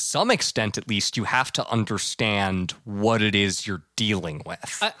 to some extent at least, you have to understand what it is you're dealing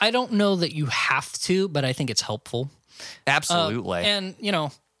with. I don't know that you have to, but I think it's helpful. Absolutely. And, you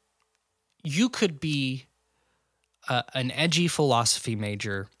know, you could be an edgy philosophy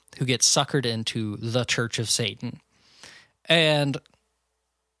major who gets suckered into the Church of Satan. And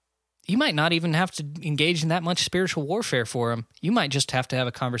you might not even have to engage in that much spiritual warfare for him. You might just have to have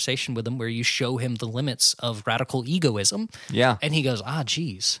a conversation with him where you show him the limits of radical egoism. Yeah. And he goes,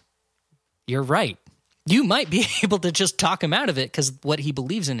 geez, you're right. You might be able to just talk him out of it because what he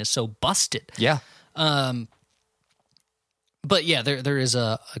believes in is so busted. Yeah. But yeah, there is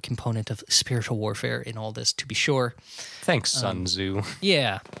a component of spiritual warfare in all this, to be sure. Thanks, Sun Tzu.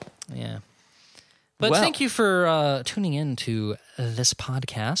 Yeah. But thank you for tuning in to this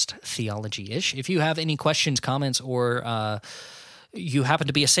podcast, Theology-ish. If you have any questions, comments, or you happen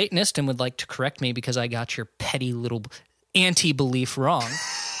to be a Satanist and would like to correct me because I got your petty little anti-belief wrong,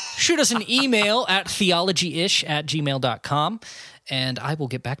 shoot us an email at theologyish@gmail.com, and I will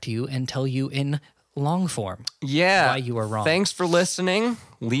get back to you and tell you in long form why you are wrong. Thanks for listening.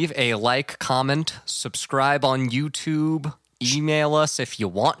 Leave a like, comment, subscribe on YouTube, Email us if you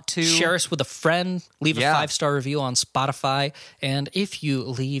want to. Share us with a friend. Leave a 5-star review on Spotify. And if you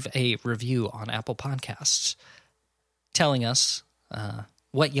leave a review on Apple Podcasts telling us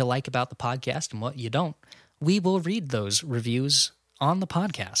what you like about the podcast and what you don't, we will read those reviews on the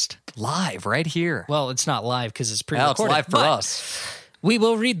podcast. Live, right here. Well, it's not live because it's pre-recorded. It's live for us. We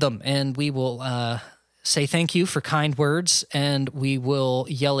will read them, and we will say thank you for kind words, and we will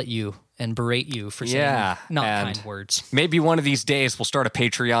yell at you and berate you for saying not kind words. Maybe one of these days we'll start a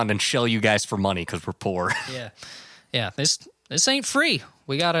Patreon and shell you guys for money because we're poor. Yeah. This ain't free.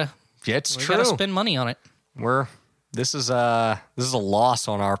 We gotta spend money on it. This is a loss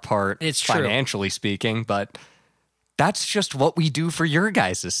on our part. It's financially speaking, but that's just what we do for your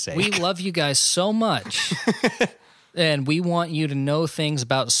guys' sake. We love you guys so much, and we want you to know things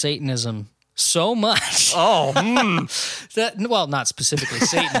about Satanism so much. Well, not specifically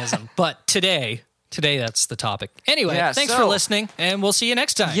Satanism, but today that's the topic. Anyway, thanks for listening, and we'll see you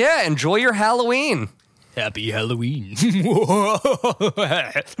next time. Yeah, enjoy your Halloween. Happy Halloween. Cue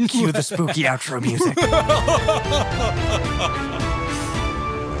the spooky outro music.